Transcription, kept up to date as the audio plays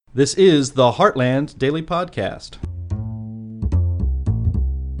This is the Heartland Daily Podcast.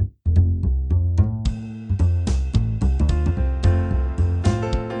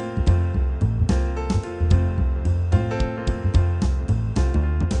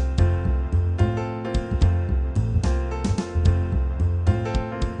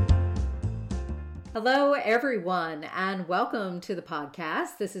 Hello, everyone, and welcome to the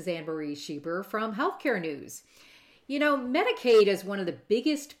podcast. This is Anne-Marie Schieber from Healthcare News. You know, Medicaid is one of the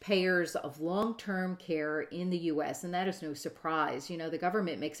biggest payers of long-term care in the U.S., and that is no surprise. You know, the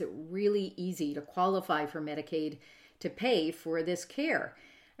government makes it really easy to qualify for Medicaid to pay for this care.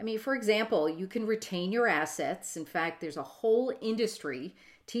 I mean, for example, you can retain your assets. In fact, there's a whole industry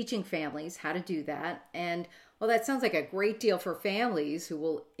teaching families how to do that. And well, that sounds like a great deal for families who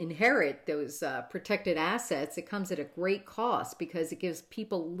will inherit those protected assets. It comes at a great cost because it gives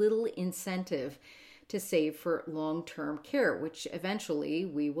people little incentive to save for long-term care, which eventually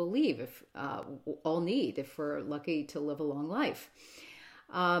we will all need if we're lucky to live a long life.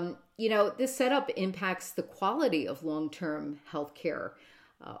 This setup impacts the quality of long-term health care.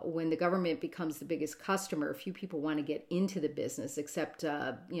 When the government becomes the biggest customer, few people want to get into the business except,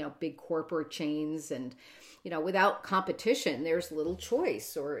 big corporate chains. And, without competition, there's little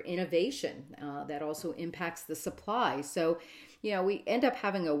choice or innovation that also impacts the supply. So, we end up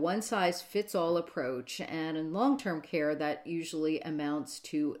having a one-size-fits-all approach. And in long-term care, that usually amounts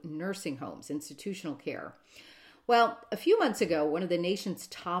to nursing homes, institutional care. Well, a few months ago, one of the nation's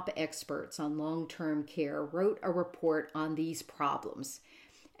top experts on long-term care wrote a report on these problems.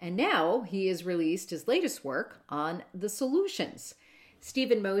 And now he has released his latest work on the solutions.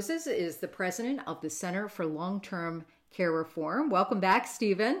 Stephen Moses is the president of the Center for Long-Term Care Reform. Welcome back,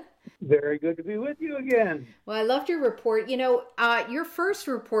 Stephen. Very good to be with you again. Well, I loved your report. Your first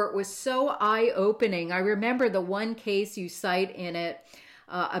report was so eye-opening. I remember the one case you cite in it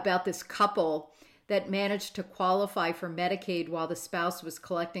about this couple that managed to qualify for Medicaid while the spouse was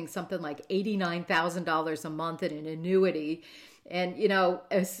collecting something like $89,000 a month in an annuity. And,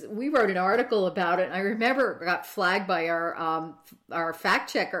 as we wrote an article about it, and I remember it got flagged by our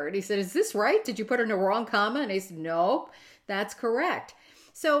fact checker. And he said, "Is this right? Did you put in a wrong comma?" And I said, "No, that's correct."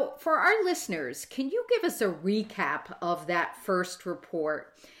 So for our listeners, can you give us a recap of that first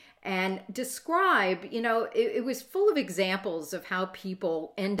report and describe, it was full of examples of how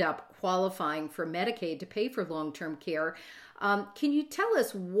people end up qualifying for Medicaid to pay for long-term care. Can you tell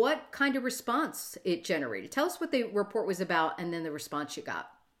us what kind of response it generated? Tell us what the report was about and then the response you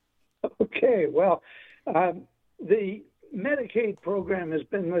got. Okay, well, the Medicaid program has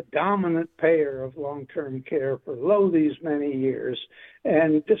been the dominant payer of long-term care for these many years.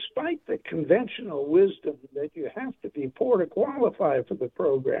 And despite the conventional wisdom that you have to be poor to qualify for the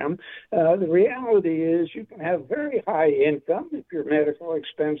program, the reality is you can have very high income if your medical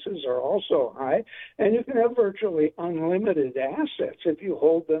expenses are also high, and you can have virtually unlimited assets if you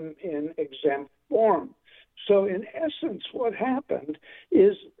hold them in exempt form. So in essence, what happened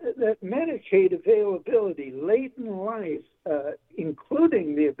is that Medicaid availability late in life,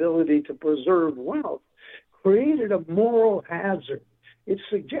 including the ability to preserve wealth, created a moral hazard. It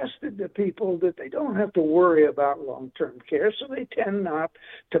suggested to people that they don't have to worry about long-term care, so they tend not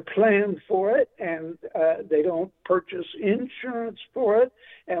to plan for it, and they don't purchase insurance for it.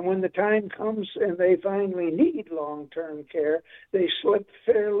 And when the time comes and they finally need long-term care, they slip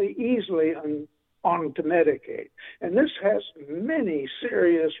fairly easily onto Medicaid. And this has many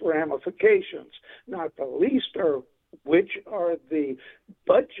serious ramifications, not the least of which are the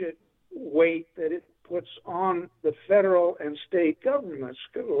budget weight that it puts on the federal and state governments.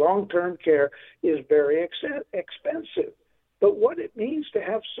 Long-term care is very expensive. But what it means to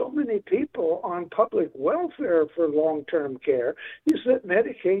have so many people on public welfare for long-term care is that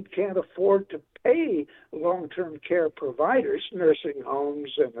Medicaid can't afford to pay long-term care providers, nursing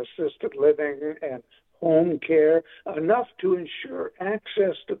homes and assisted living and home care, enough to ensure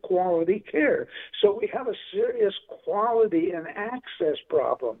access to quality care. So we have a serious quality and access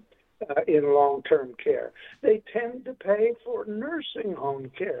problem in long-term care. They tend to pay for nursing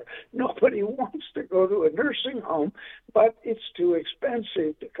home care. Nobody wants to go to a nursing home, but it's too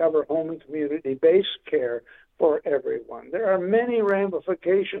expensive to cover home and community-based care for everyone. There are many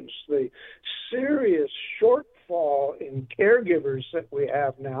ramifications. The serious shortfall in caregivers that we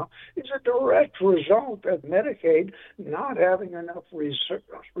have now is a direct result of Medicaid not having enough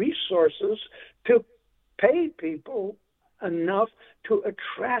resources to pay people enough to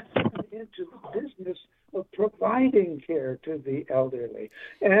attract them into the business of providing care to the elderly.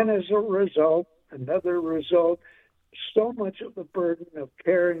 And as a result, another result, so much of the burden of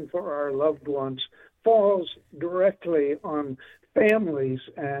caring for our loved ones falls directly on families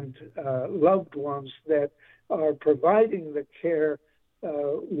and loved ones that are providing the care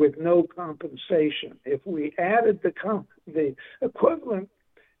with no compensation. If we added the equivalent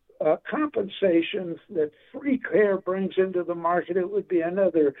compensations that free care brings into the market, it would be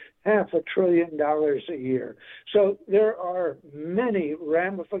another $500 billion a year. So there are many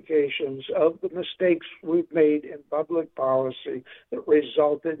ramifications of the mistakes we've made in public policy that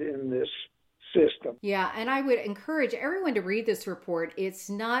resulted in this system. Yeah, and I would encourage everyone to read this report. It's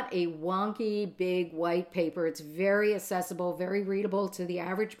not a wonky, big white paper. It's very accessible, very readable to the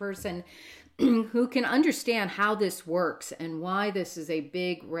average person who can understand how this works and why this is a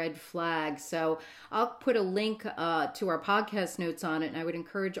big red flag. So I'll put a link to our podcast notes on it, and I would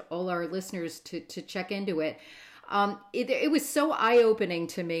encourage all our listeners to check into it. It was so eye-opening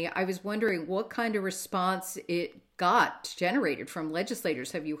to me. I was wondering what kind of response it got generated from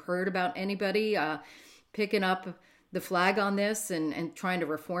legislators. Have you heard about anybody picking up the flag on this and trying to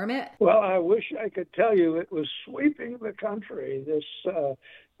reform it? Well, I wish I could tell you it was sweeping the country, this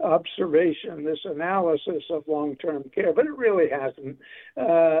observation, this analysis of long-term care, but it really hasn't.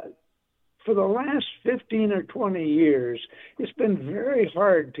 For the last 15 or 20 years, it's been very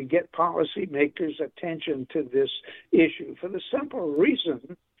hard to get policymakers' attention to this issue for the simple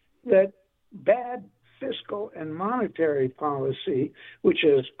reason that bad fiscal and monetary policy, which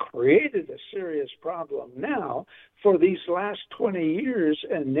has created a serious problem now, for these last 20 years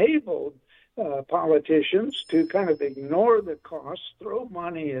enabled politicians to kind of ignore the costs, throw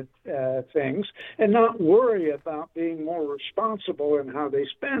money at things, and not worry about being more responsible in how they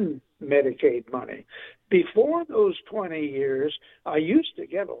spend Medicaid money. Before those 20 years, I used to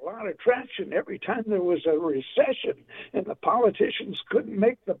get a lot of traction every time there was a recession and the politicians couldn't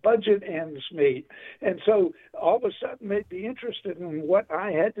make the budget ends meet. And so all of a sudden they'd be interested in what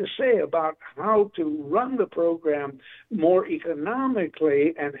I had to say about how to run the program more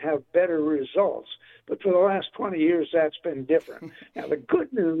economically and have better results. But for the last 20 years, that's been different. Now, the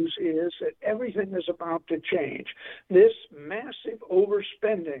good news is that everything is about to change. This massive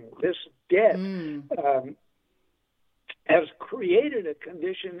overspending, this debt, has created a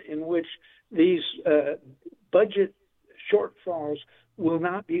condition in which these budget shortfalls will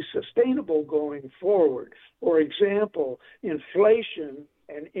not be sustainable going forward. For example, inflation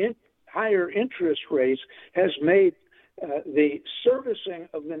and higher interest rates has made the servicing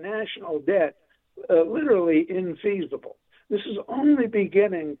of the national debt literally infeasible. This is only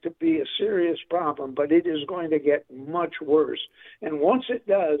beginning to be a serious problem, but it is going to get much worse. And once it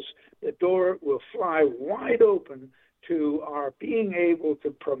does, the door will fly wide open to our being able to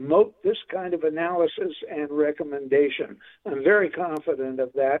promote this kind of analysis and recommendation. I'm very confident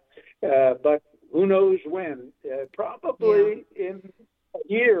of that, but who knows when? Probably in a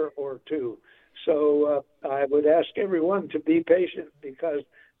year or two. So I would ask everyone to be patient because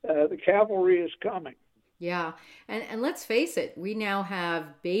the cavalry is coming. Yeah. And let's face it, we now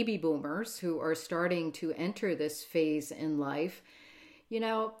have baby boomers who are starting to enter this phase in life. You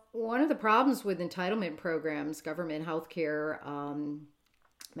know, one of the problems with entitlement programs, government health care,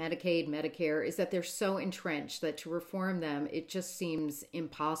 Medicaid, Medicare, is that they're so entrenched that to reform them, it just seems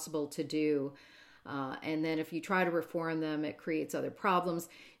impossible to do. And then if you try to reform them, it creates other problems.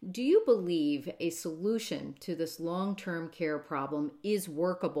 Do you believe a solution to this long-term care problem is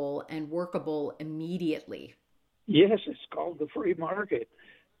workable and workable immediately? Yes, it's called the free market.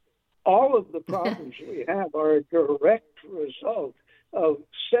 All of the problems we have are a direct result of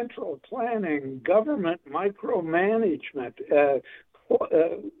central planning, government micromanagement,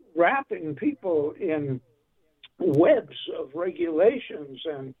 wrapping people in webs of regulations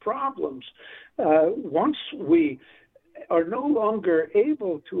and problems. Once we are no longer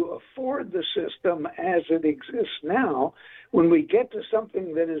able to afford the system as it exists now, when we get to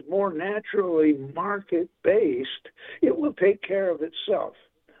something that is more naturally market-based, it will take care of itself.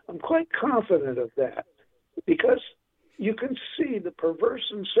 I'm quite confident of that because you can see the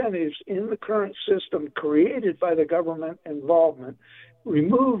perverse incentives in the current system created by the government involvement.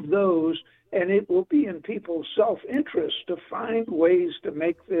 Remove those, and it will be in people's self-interest to find ways to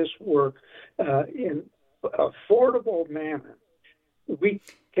make this work in affordable manner. We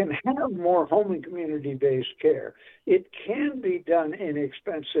can have more home and community-based care. It can be done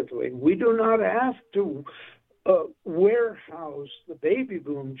inexpensively. We do not have to warehouse the baby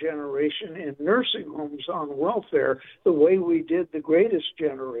boom generation in nursing homes on welfare the way we did the greatest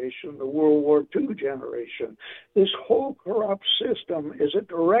generation, the World War II generation. This whole corrupt system is a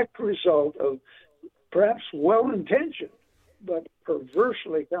direct result of perhaps well-intentioned but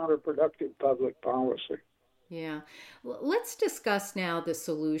perversely counterproductive public policy. Yeah. Let's discuss now the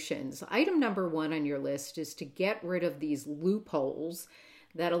solutions. Item number one on your list is to get rid of these loopholes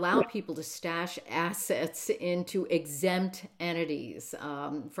that allow people to stash assets into exempt entities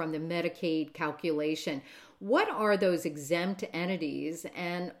from the Medicaid calculation. What are those exempt entities,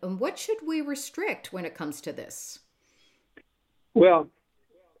 and what should we restrict when it comes to this? Well,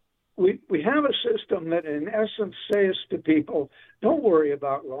 we have a system that in essence says to people, don't worry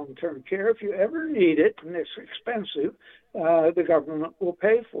about long-term care. If you ever need it and it's expensive, the government will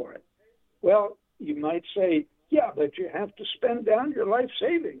pay for it. Well, you might say, yeah, but you have to spend down your life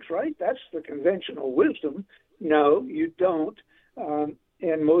savings, right? That's the conventional wisdom. No, you don't.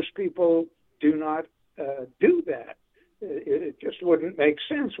 And most people do not do that. It just wouldn't make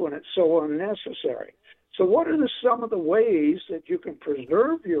sense when it's so unnecessary. So what are some of the ways that you can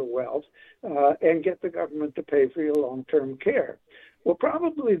preserve your wealth and get the government to pay for your long-term care? Well,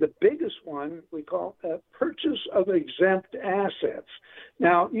 probably the biggest one we call purchase of exempt assets.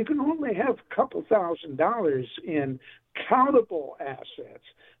 Now, you can only have a couple $1,000s in countable assets,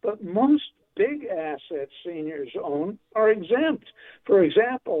 but most big assets seniors own are exempt. For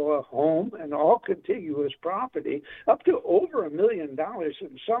example, a home and all contiguous property up to over $1 million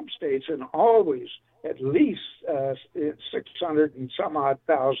in some states, and always at least 600 and some odd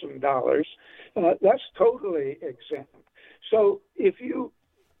 $1,000. That's totally exempt. So if you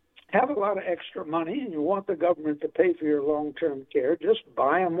have a lot of extra money and you want the government to pay for your long-term care, just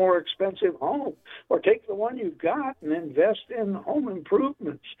buy a more expensive home or take the one you've got and invest in home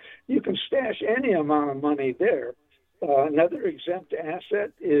improvements. You can stash any amount of money there. Another exempt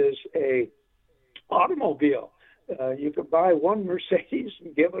asset is a automobile. You could buy one Mercedes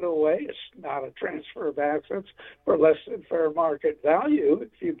and give it away. It's not a transfer of assets for less than fair market value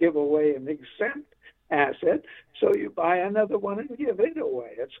if you give away an exempt asset. So you buy another one and give it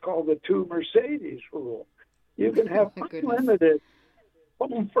away. It's called the two Mercedes rule. You can have unlimited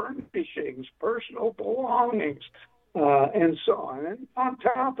home furnishings, personal belongings, and so on. And on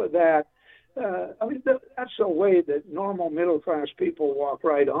top of that, that's a way that normal middle-class people walk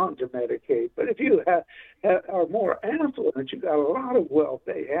right on to Medicaid. But if you are more affluent, you've got a lot of wealth,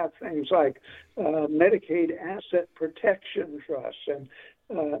 they have things like Medicaid asset protection trusts and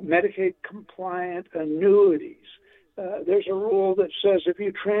Medicaid-compliant annuities. There's a rule that says if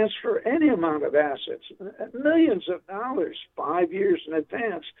you transfer any amount of assets, millions of dollars, 5 years in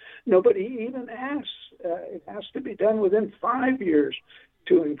advance, nobody even asks. It has to be done within 5 years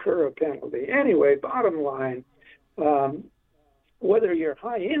to incur a penalty. Anyway, bottom line, whether you're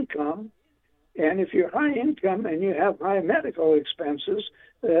high income, and if you're high income and you have high medical expenses,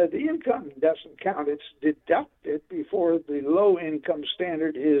 the income doesn't count. It's deducted before the low income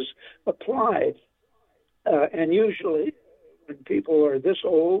standard is applied. And usually, when people are this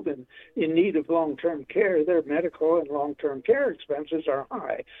old and in need of long-term care, their medical and long-term care expenses are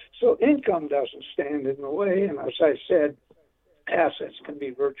high. So income doesn't stand in the way. And as I said, assets can be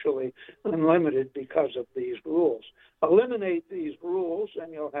virtually unlimited because of these rules. Eliminate these rules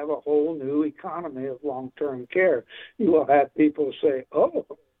and you'll have a whole new economy of long-term care. You will have people say, oh,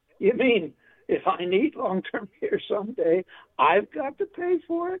 you mean if I need long-term care someday, I've got to pay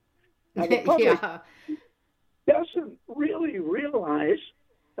for it? Now, the public doesn't really realize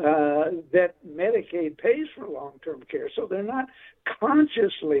that Medicaid pays for long-term care, so they're not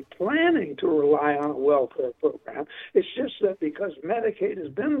consciously planning to rely on a welfare program. It's just that because Medicaid has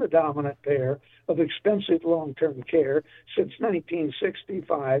been the dominant payer of expensive long-term care since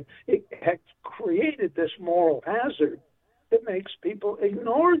 1965, it has created this moral hazard that makes people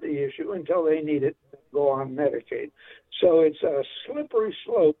ignore the issue until they need it and go on Medicaid. So it's a slippery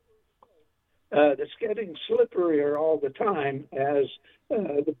slope that's getting slipperier all the time as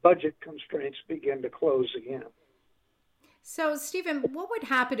the budget constraints begin to close again. So, Stephen, what would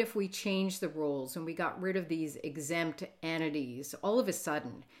happen if we changed the rules and we got rid of these exempt entities all of a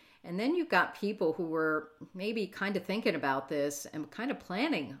sudden? And then you've got people who were maybe kind of thinking about this and kind of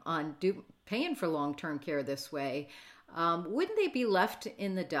planning on paying for long-term care this way. Wouldn't they be left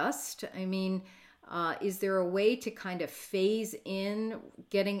in the dust? I mean, is there a way to kind of phase in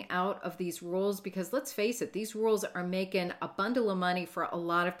getting out of these rules? Because let's face it, these rules are making a bundle of money for a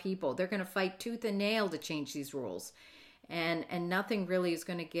lot of people. They're going to fight tooth and nail to change these rules, and nothing really is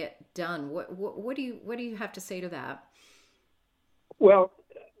going to get done. What do you have to say to that? Well,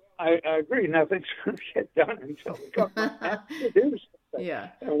 I agree. Nothing's going to get done until the government has to do something. Yeah,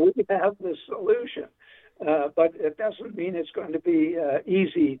 and we have the solution. But it doesn't mean it's going to be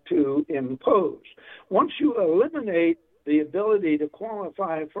easy to impose. Once you eliminate the ability to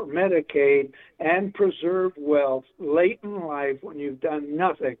qualify for Medicaid and preserve wealth late in life when you've done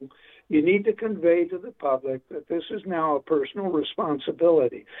nothing, You need to convey to the public that this is now a personal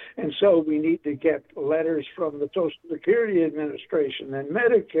responsibility. And so we need to get letters from the Social Security Administration and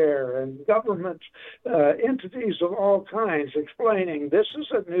Medicare and government entities of all kinds explaining this is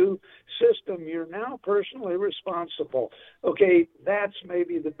a new system. You're now personally responsible. Okay, that's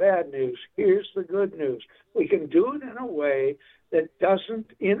maybe the bad news. Here's the good news. We can do it in a way that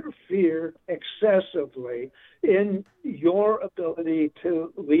doesn't interfere excessively in your ability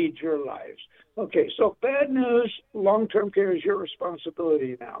to lead your lives. Okay, so bad news, long-term care is your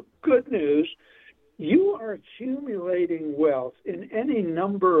responsibility now. Good news, you are accumulating wealth in any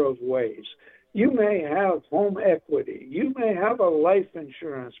number of ways. You may have home equity. You may have a life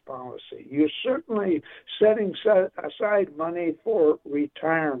insurance policy. You're certainly setting aside money for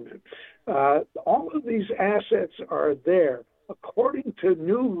retirement. All of these assets are there. According to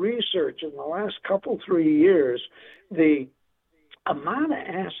new research in the last 3 years, the amount of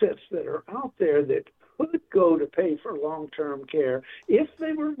assets that are out there that could go to pay for long-term care, if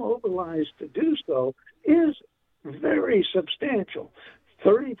they were mobilized to do so, is very substantial.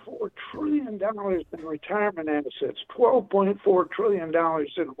 $34 trillion in retirement assets, $12.4 trillion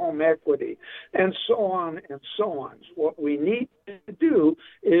in home equity, and so on and so on. What we need to do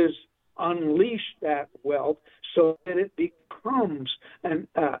is unleash that wealth so that it becomes an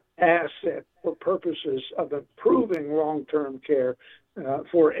asset for purposes of improving long-term care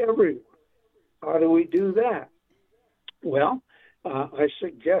for everyone. How do we do that? Well, I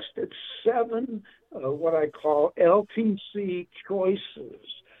suggested 7 what I call LTC choices.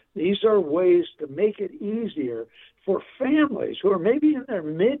 These are ways to make it easier for families who are maybe in their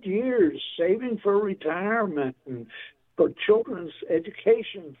mid-years saving for retirement and for children's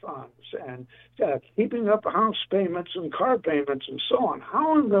education funds and keeping up house payments and car payments and so on.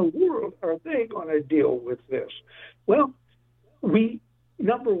 How in the world are they going to deal with this? Well, we,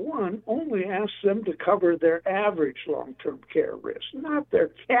 number one, only ask them to cover their average long-term care risk, not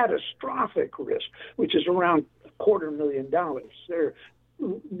their catastrophic risk, which is around $250,000.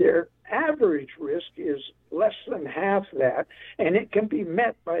 Their average risk is less than half that, and it can be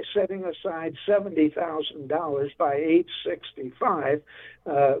met by setting aside $70,000 by age 65,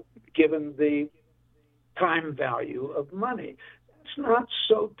 given the time value of money. It's not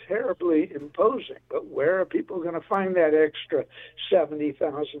so terribly imposing, but where are people going to find that extra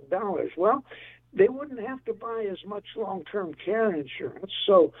 $70,000? Well, they wouldn't have to buy as much long-term care insurance,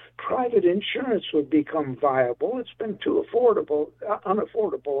 so private insurance would become viable. It's been too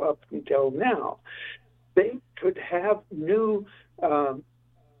unaffordable up until now. They could have new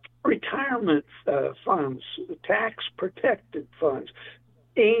retirement funds, tax-protected funds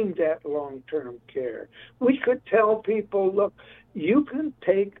aimed at long-term care. We could tell people, look, you can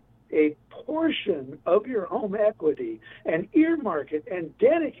take a portion of your home equity and earmark it and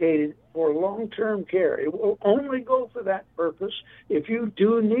dedicate it for long-term care. It will only go for that purpose if you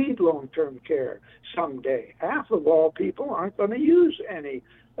do need long-term care someday. Half of all people aren't going to use any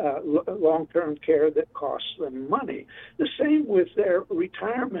long-term care that costs them money. The same with their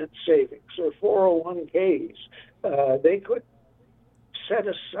retirement savings or 401ks. They could set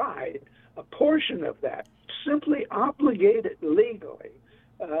aside a portion of that, simply obligate it legally.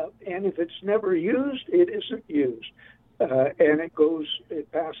 And if it's never used, it isn't used, and it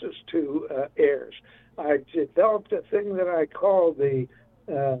passes to heirs. I developed a thing that I call the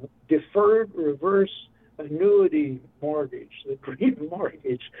deferred reverse annuity mortgage, the green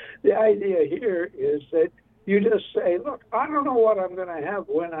mortgage. The idea here is that you just say, look, I don't know what I'm going to have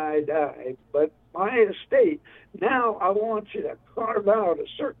when I die, but my estate, now I want you to carve out a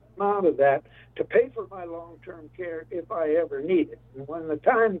certain amount of that to pay for my long-term care if I ever need it. And when the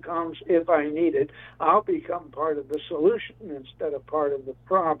time comes, if I need it, I'll become part of the solution instead of part of the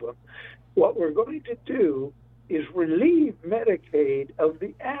problem. What we're going to do is relieve Medicaid of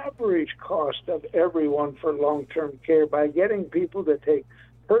the average cost of everyone for long-term care by getting people to take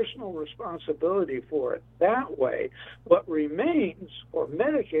personal responsibility for it. That way, what remains for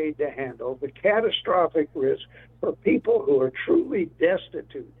Medicaid to handle, the catastrophic risk for people who are truly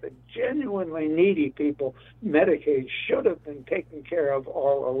destitute, the genuinely needy people Medicaid should have been taking care of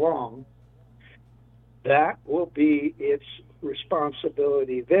all along, that will be its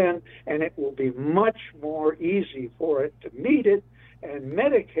responsibility then, and it will be much more easy for it to meet it, and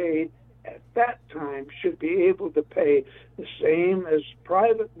Medicaid at that time should be able to pay the same as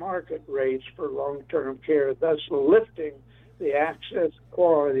private market rates for long-term care, thus lifting the access,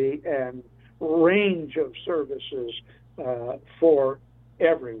 quality, and range of services for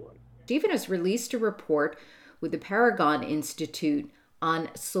everyone. Stephen has released a report with the Paragon Institute on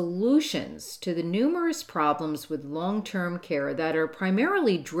solutions to the numerous problems with long-term care that are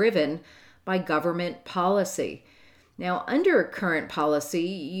primarily driven by government policy. Now, under current policy,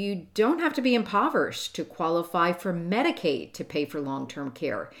 you don't have to be impoverished to qualify for Medicaid to pay for long-term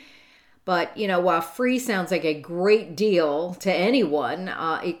care. But, while free sounds like a great deal to anyone,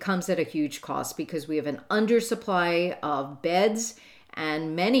 it comes at a huge cost because we have an undersupply of beds,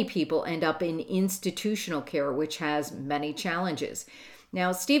 and many people end up in institutional care, which has many challenges.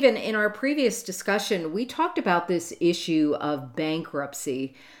 Now, Stephen, in our previous discussion, we talked about this issue of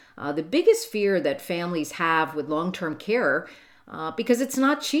bankruptcy. The biggest fear that families have with long-term care, because it's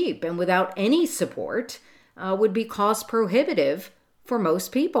not cheap and without any support, would be cost prohibitive for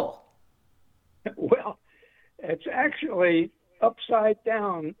most people. Well, it's actually upside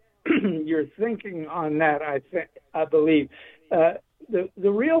down. Your thinking on that, I believe. The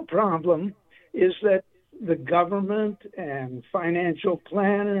real problem is that the government and financial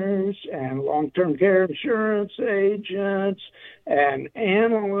planners and long-term care insurance agents and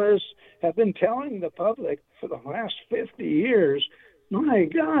analysts have been telling the public for the last 50 years, my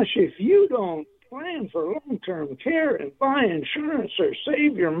gosh, if you don't plan for long-term care and buy insurance or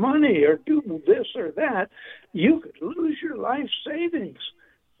save your money or do this or that, you could lose your life savings.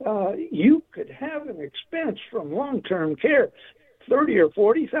 You could have an expense from long-term care. $30,000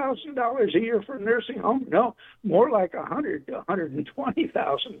 or $40,000 a year for a nursing home? No, more like $100,000 to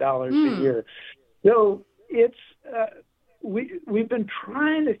 $120,000 a year. So it's we've been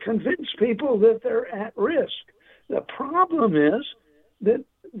trying to convince people that they're at risk. The problem is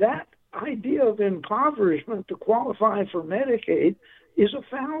that idea of impoverishment to qualify for Medicaid is a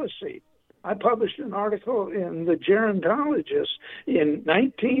fallacy. I published an article in the Gerontologist in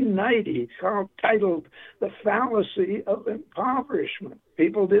 1990 titled The Fallacy of Impoverishment.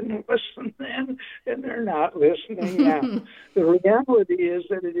 People didn't listen then, and they're not listening now. The reality is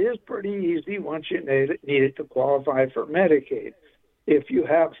that it is pretty easy once you need it to qualify for Medicaid. If you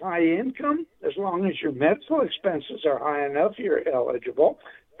have high income, as long as your medical expenses are high enough, you're eligible.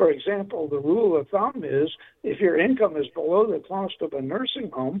 For example, the rule of thumb is if your income is below the cost of a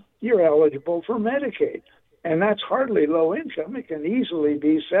nursing home, you're eligible for Medicaid. And that's hardly low income. It can easily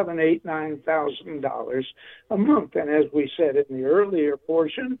be $7,000, $8,000, $9,000 a month. And as we said in the earlier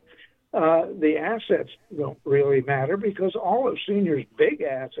portion, the assets don't really matter because all of seniors' big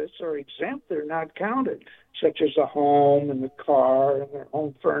assets are exempt. They're not counted, such as the home and the car and their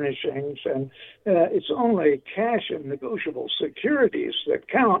home furnishings. And it's only cash and negotiable securities that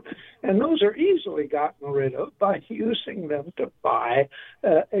count. And those are easily gotten rid of by using them to buy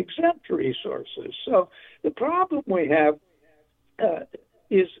exempt resources. So the problem we have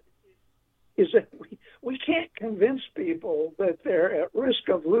is that we can't convince people that they're at risk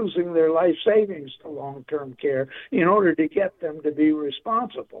of losing their life savings to long-term care in order to get them to be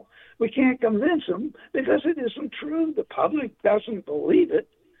responsible. We can't convince them because it isn't true. The public doesn't believe it,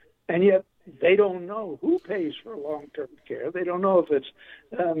 and yet they don't know who pays for long-term care. They don't know if it's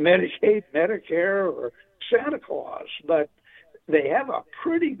Medicaid, Medicare, or Santa Claus, but they have a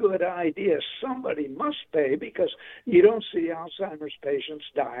pretty good idea somebody must pay because you don't see Alzheimer's patients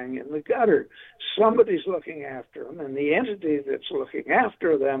dying in the gutter. Somebody's looking after them, and the entity that's looking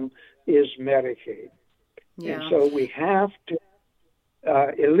after them is Medicaid. Yeah. And so we have to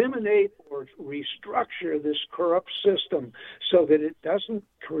eliminate or restructure this corrupt system so that it doesn't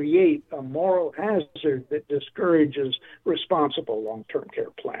create a moral hazard that discourages responsible long-term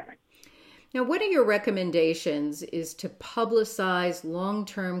care planning. Now, one of your recommendations is to publicize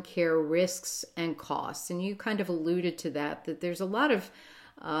long-term care risks and costs. And you kind of alluded to that there's a lot of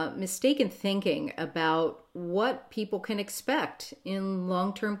mistaken thinking about what people can expect in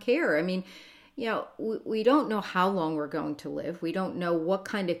long-term care. I mean, we don't know how long we're going to live. We don't know what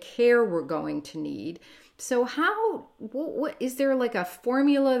kind of care we're going to need. So what is there like a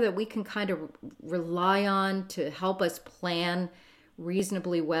formula that we can kind of rely on to help us plan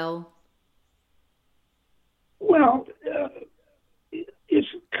reasonably well? Well, it's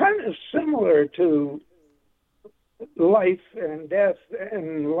kind of similar to life and death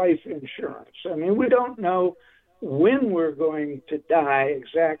and life insurance. I mean, we don't know when we're going to die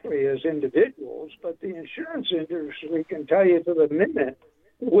exactly as individuals, but the insurance industry can tell you to the minute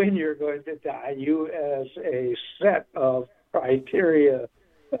when you're going to die. You as a set of criteria,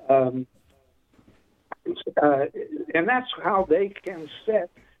 and that's how they can set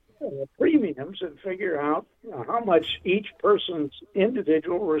premiums and figure out how much each person's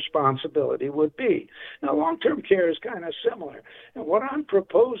individual responsibility would be. Now, long-term care is kind of similar. And what I'm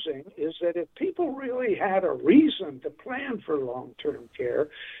proposing is that if people really had a reason to plan for long-term care,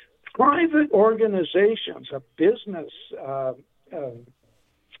 private organizations, a business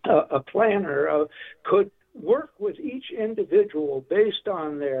a planner could work with each individual based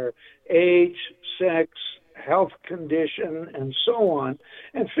on their age, sex, health condition, and so on,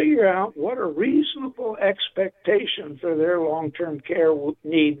 and figure out what a reasonable expectation for their long-term care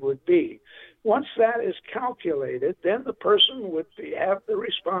need would be. Once that is calculated, then the person would have the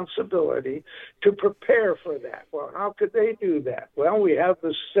responsibility to prepare for that. Well, how could they do that? Well, we have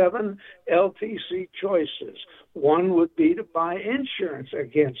the 7 LTC choices. One would be to buy insurance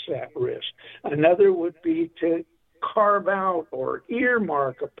against that risk. Another would be to carve out or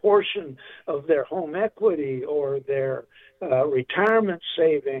earmark a portion of their home equity or their retirement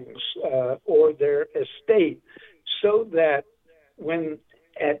savings or their estate, so that when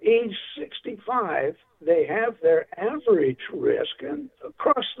at age 65, they have their average risk, and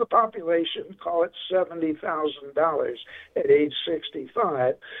across the population, call it $70,000 at age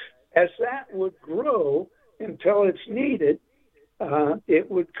 65. As that would grow until it's needed, it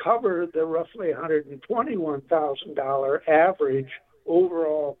would cover the roughly $121,000 average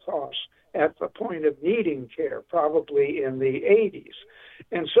overall cost at the point of needing care, probably in the 80s.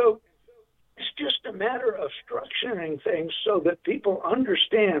 And so it's just a matter of structuring things so that people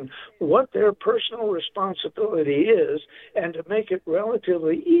understand what their personal responsibility is and to make it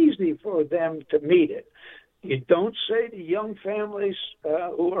relatively easy for them to meet it. You don't say to young families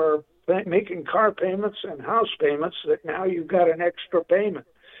who are making car payments and house payments that now you've got an extra payment.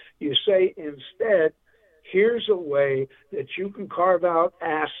 You say instead, here's a way that you can carve out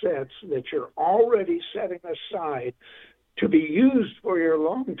assets that you're already setting aside to be used for your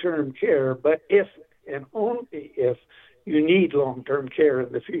long-term care, but if and only if you need long-term care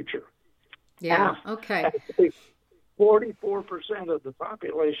in the future. Yeah, okay. 44% of the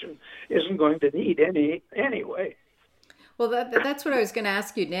population isn't going to need any anyway. Well, that's what I was going to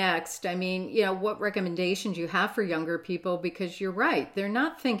ask you next. I mean, what recommendations you have for younger people, because you're right. They're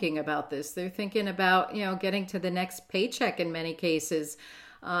not thinking about this. They're thinking about, getting to the next paycheck in many cases.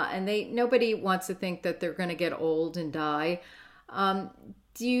 And nobody wants to think that they're going to get old and die.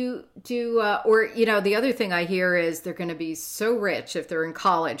 The other thing I hear is they're going to be so rich if they're in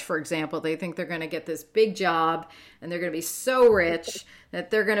college, for example. They think they're going to get this big job and they're going to be so rich that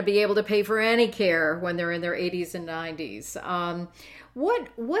they're going to be able to pay for any care when they're in their 80s and 90s.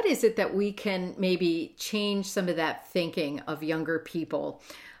 What is it that we can maybe change some of that thinking of younger people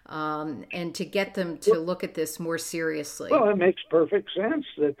and to get them to look at this more seriously? Well, it makes perfect sense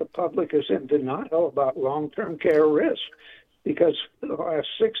that the public is in denial about long-term care risk, because for the last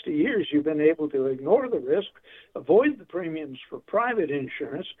 60 years you've been able to ignore the risk, avoid the premiums for private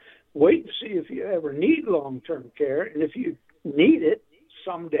insurance, wait to see if you ever need long-term care, and if you need it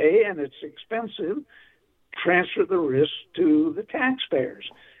someday and it's expensive, transfer the risk to the taxpayers.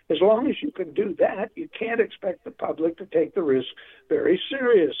 As long as you can do that, you can't expect the public to take the risk very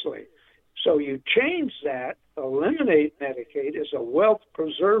seriously. So you change that, eliminate Medicaid as a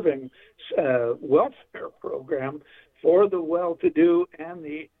wealth-preserving welfare program for the well-to-do and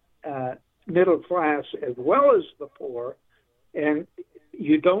the middle class as well as the poor, and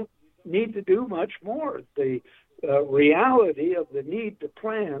you don't need to do much more. The reality of the need to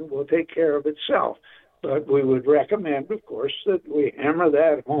plan will take care of itself. But we would recommend, of course, that we hammer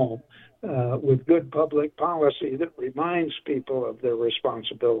that home with good public policy that reminds people of their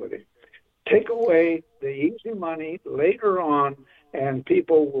responsibility. Take away the easy money later on, and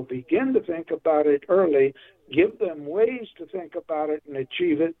people will begin to think about it early. Give them ways to think about it and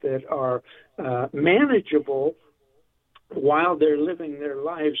achieve it that are manageable while they're living their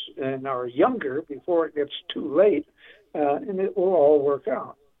lives and are younger before it gets too late, and it will all work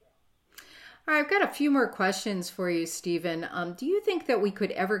out. All right, I've got a few more questions for you, Stephen. Do you think that we could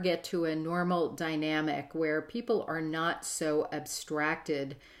ever get to a normal dynamic where people are not so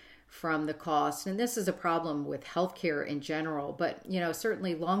abstracted from the cost? And this is a problem with healthcare in general, but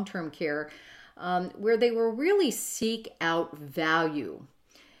certainly long-term care, where they will really seek out value.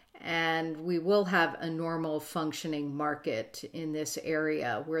 And we will have a normal functioning market in this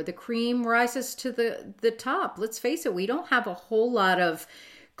area where the cream rises to the top. Let's face it, we don't have a whole lot of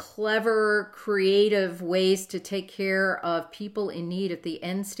clever, creative ways to take care of people in need at the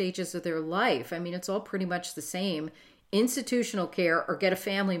end stages of their life. I mean, it's all pretty much the same. Institutional care, or get a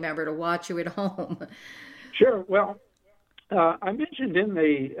family member to watch you at home. Sure. Well, I mentioned in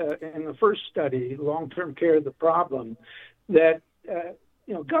the first study, Long-Term Care, the Problem, that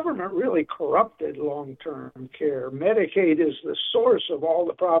government really corrupted long-term care. Medicaid is the source of all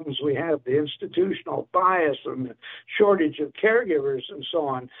the problems we have, the institutional bias and the shortage of caregivers and so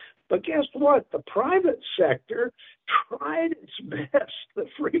on. But guess what? The private sector tried its best. The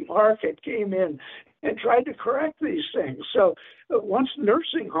free market came in and tried to correct these things. So once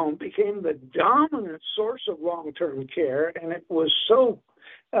nursing home became the dominant source of long-term care, and it was so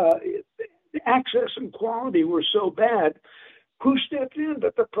access and quality were so bad, who stepped in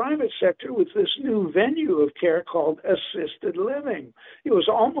but the private sector with this new venue of care called assisted living. It was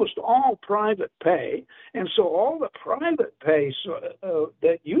almost all private pay, and so all the private pay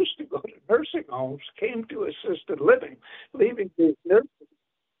that used to go to nursing homes came to assisted living, leaving these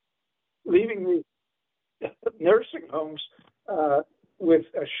nursing homes with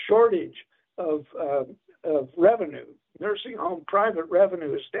a shortage of revenue. Nursing home private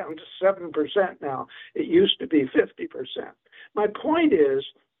revenue is down to 7% now. It used to be 50%. My point is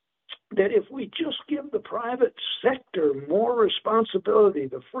that if we just give the private sector more responsibility,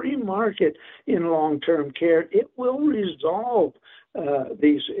 the free market in long-term care, it will resolve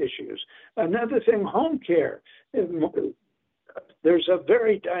these issues. Another thing, home care. There's a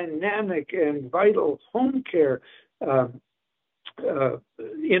very dynamic and vital home care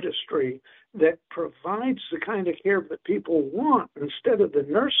industry that provides the kind of care that people want instead of the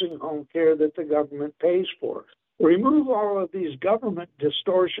nursing home care that the government pays for. Remove all of these government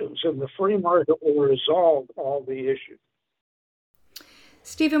distortions and the free market will resolve all the issues.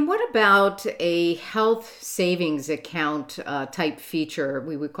 Stephen, what about a health savings account type feature?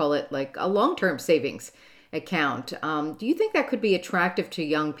 We would call it like a long-term savings account. Do you think that could be attractive to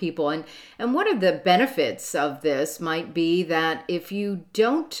young people? And one of the benefits of this might be that if you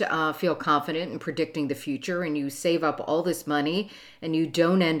don't feel confident in predicting the future and you save up all this money and you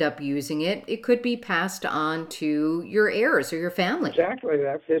don't end up using it, it could be passed on to your heirs or your family. Exactly.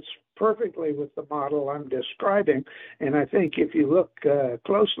 That fits perfectly with the model I'm describing. And I think if you look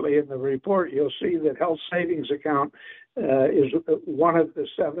closely in the report, you'll see that health savings account is one of the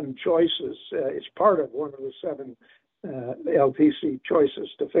 7 choices. It's part of one of the 7 LTC choices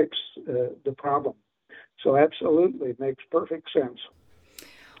to fix the problem. So absolutely, makes perfect sense.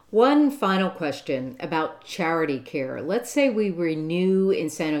 One final question about charity care. Let's say we renew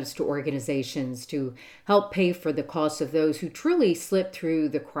incentives to organizations to help pay for the costs of those who truly slip through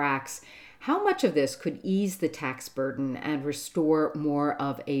the cracks. How much of this could ease the tax burden and restore more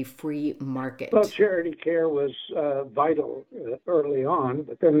of a free market? Well, charity care was vital early on,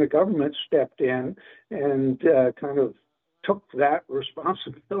 but then the government stepped in and kind of took that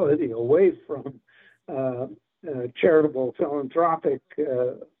responsibility away from charitable philanthropic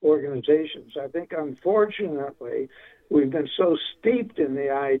organizations. I think, unfortunately, we've been so steeped in the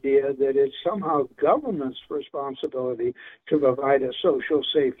idea that it's somehow government's responsibility to provide a social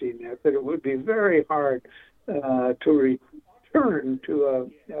safety net, that it would be very hard to return to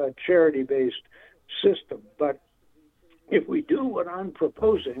a charity-based system. But if we do what I'm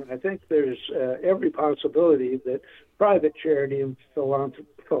proposing, I think there's every possibility that private charity and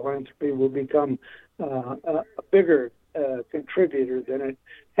philanthropy will become a bigger contributor than it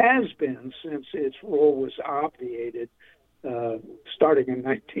has been since its role was obviated starting in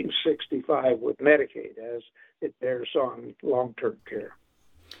 1965 with Medicaid, as it bears on long-term care.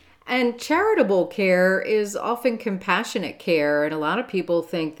 And charitable care is often compassionate care, and a lot of people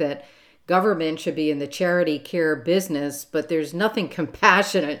think that government should be in the charity care business, but there's nothing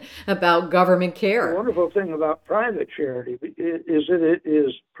compassionate about government care. The wonderful thing about private charity is that it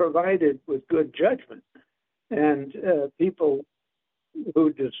is provided with good judgment, and people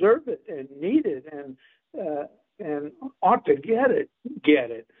who deserve it and need it and ought to get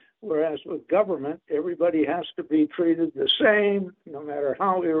it. Whereas with government, everybody has to be treated the same, no matter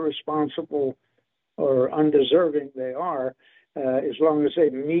how irresponsible or undeserving they are, as long as they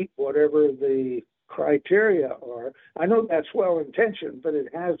meet whatever the criteria are. I know that's well-intentioned, but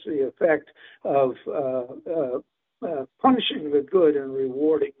it has the effect of punishing the good and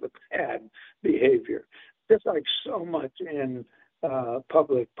rewarding the bad behavior, just like so much in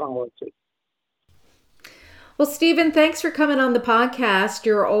public policy. Well, Stephen, thanks for coming on the podcast.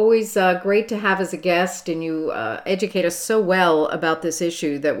 You're always great to have as a guest, and you educate us so well about this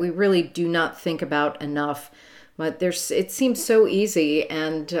issue that we really do not think about enough. But it seems so easy,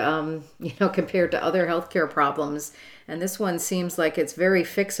 and compared to other healthcare problems, and this one seems like it's very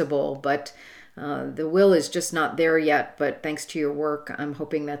fixable. But the will is just not there yet. But thanks to your work, I'm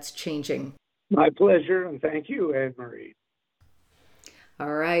hoping that's changing. My pleasure, and thank you, Anne-Marie.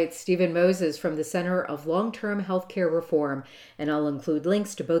 All right, Stephen Moses from the Center of Long-Term Healthcare Reform, and I'll include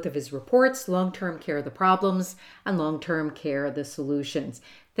links to both of his reports, Long-Term Care, the Problems, and Long-Term Care, the Solutions.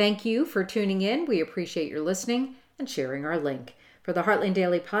 Thank you for tuning in. We appreciate your listening and sharing our link. For the Heartland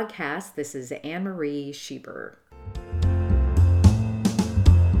Daily Podcast, this is Anne-Marie Schieber.